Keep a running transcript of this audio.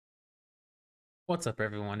What's up,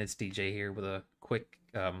 everyone? It's DJ here with a quick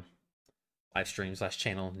live stream slash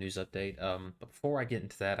channel news update. But before I get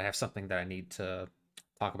into that, I have something that I need to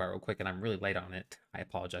talk about real quick, and I'm really late on it. I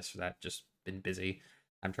apologize for that. Just been busy.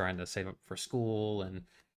 I'm trying to save up for school and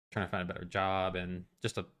trying to find a better job, and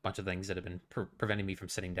just a bunch of things that have been preventing me from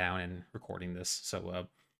sitting down and recording this. So,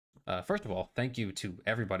 first of all, thank you to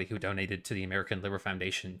everybody who donated to the American Liver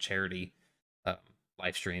Foundation charity uh,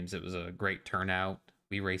 live streams. It was a great turnout.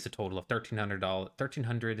 We raised a total of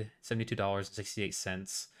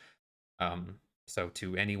 $1,372.68. So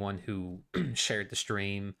to anyone who shared the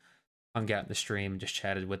stream, hung out in the stream, just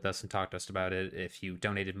chatted with us and talked to us about it, if you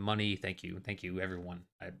donated money, thank you everyone.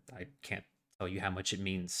 I can't tell you how much it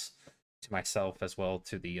means to myself as well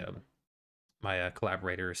to the my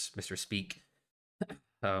collaborators, Mr. Speak,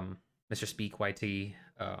 MrSpeakYT,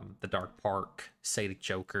 the Dark Park, Sadic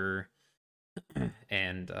Joker,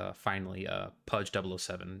 and finally Pudge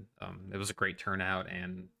 007. It was a great turnout,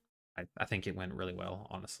 and I think it went really well,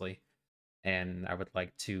 honestly. And I would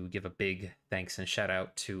like to give a big thanks and shout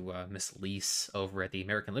out to Miss Lise over at the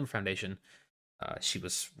American Liver Foundation. She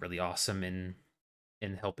was really awesome in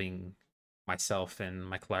helping myself and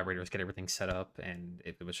my collaborators get everything set up, and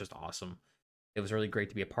it was just awesome. It was really great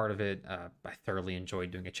to be a part of it. I thoroughly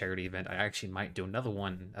enjoyed doing a charity event. I actually might do another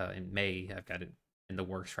one in May. I've got it in the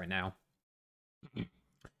works right now.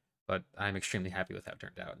 But I'm extremely happy with how it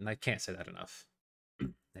turned out, and I can't say that enough.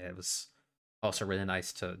 It was also really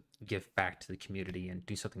nice to give back to the community and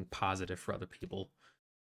do something positive for other people,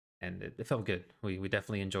 and it felt good. We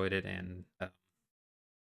definitely enjoyed it, and I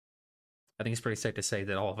think it's pretty safe to say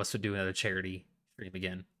that all of us would do another charity stream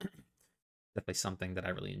again. Definitely something that I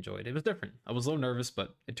really enjoyed. It was different. I was a little nervous,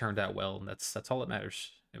 but it turned out well, and that's all that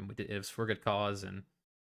matters. And it was for a good cause, and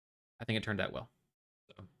I think it turned out well.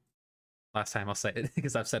 So last time I'll say it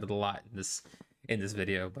because I've said it a lot in this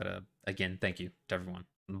video, but again, thank you to everyone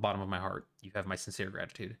from the bottom of my heart. You have my sincere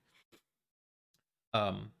gratitude.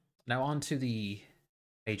 Now on to the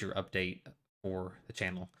major update for the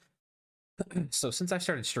channel. So since I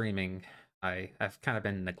started streaming, I've kind of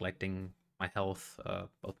been neglecting my health,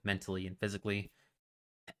 both mentally and physically,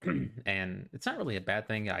 and it's not really a bad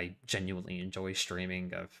thing. I genuinely enjoy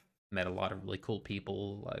streaming. I've met a lot of really cool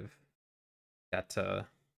people. I've got to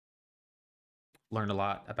learn a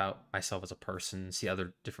lot about myself as a person, see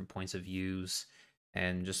other different points of views,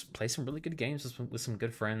 and just play some really good games with some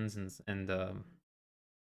good friends and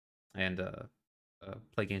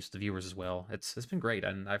play games with the viewers as well. It's been great,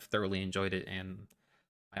 and I've thoroughly enjoyed it. And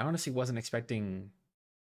I honestly wasn't expecting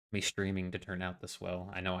me streaming to turn out this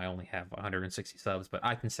well. I know I only have 160 subs, but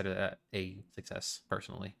I consider that a success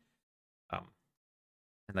personally. Um,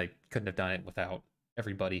 and I couldn't have done it without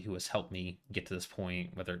everybody who has helped me get to this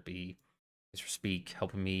point, whether it be Mr. Speak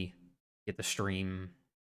helping me get the stream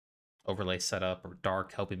overlay set up, or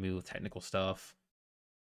Dark helping me with technical stuff.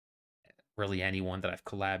 Really, anyone that I've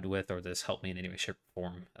collabed with or that's helped me in any way, shape, or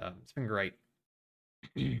form. It's been great,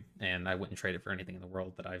 and I wouldn't trade it for anything in the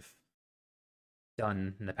world that I've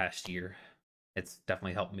done in the past year. It's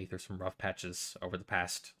definitely helped me through some rough patches over the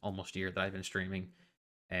past almost year that I've been streaming,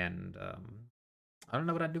 and I don't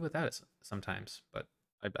know what I'd do without it sometimes, but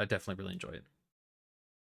I definitely really enjoy it.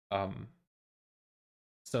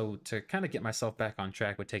 So to kind of get myself back on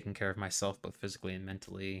track with taking care of myself both physically and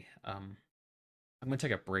mentally, I'm gonna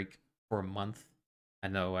take a break for a month. I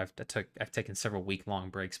know I've taken several week-long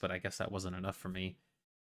breaks, but I guess that wasn't enough for me.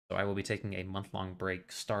 So I will be taking a month-long break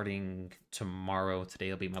starting tomorrow.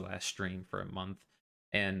 Today will be my last stream for a month,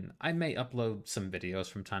 and I may upload some videos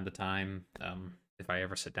from time to time. If I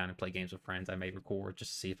ever sit down and play games with friends, I may record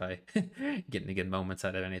just to see if I get any good moments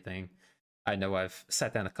out of anything. I know I've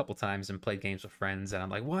sat down a couple times and played games with friends, and I'm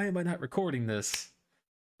like, why am I not recording this?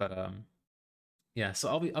 But yeah. So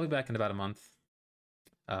I'll be back in about a month.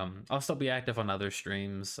 I'll still be active on other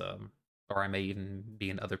streams, or I may even be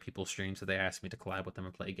in other people's streams if they ask me to collab with them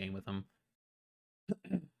and play a game with them.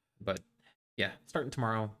 But yeah, starting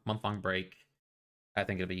tomorrow, month-long break. I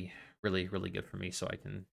think it'll be really, really good for me, so I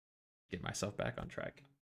can get myself back on track.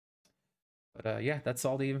 But yeah, that's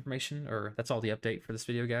all the information, or that's all the update for this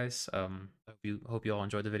video, guys. I hope you all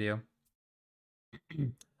enjoyed the video.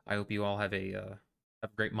 I hope you all have a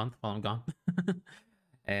great month while I'm gone,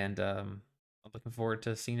 and I'm looking forward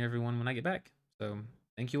to seeing everyone when I get back. So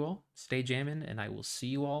thank you all. Stay jamming, and I will see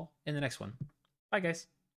you all in the next one. Bye, guys.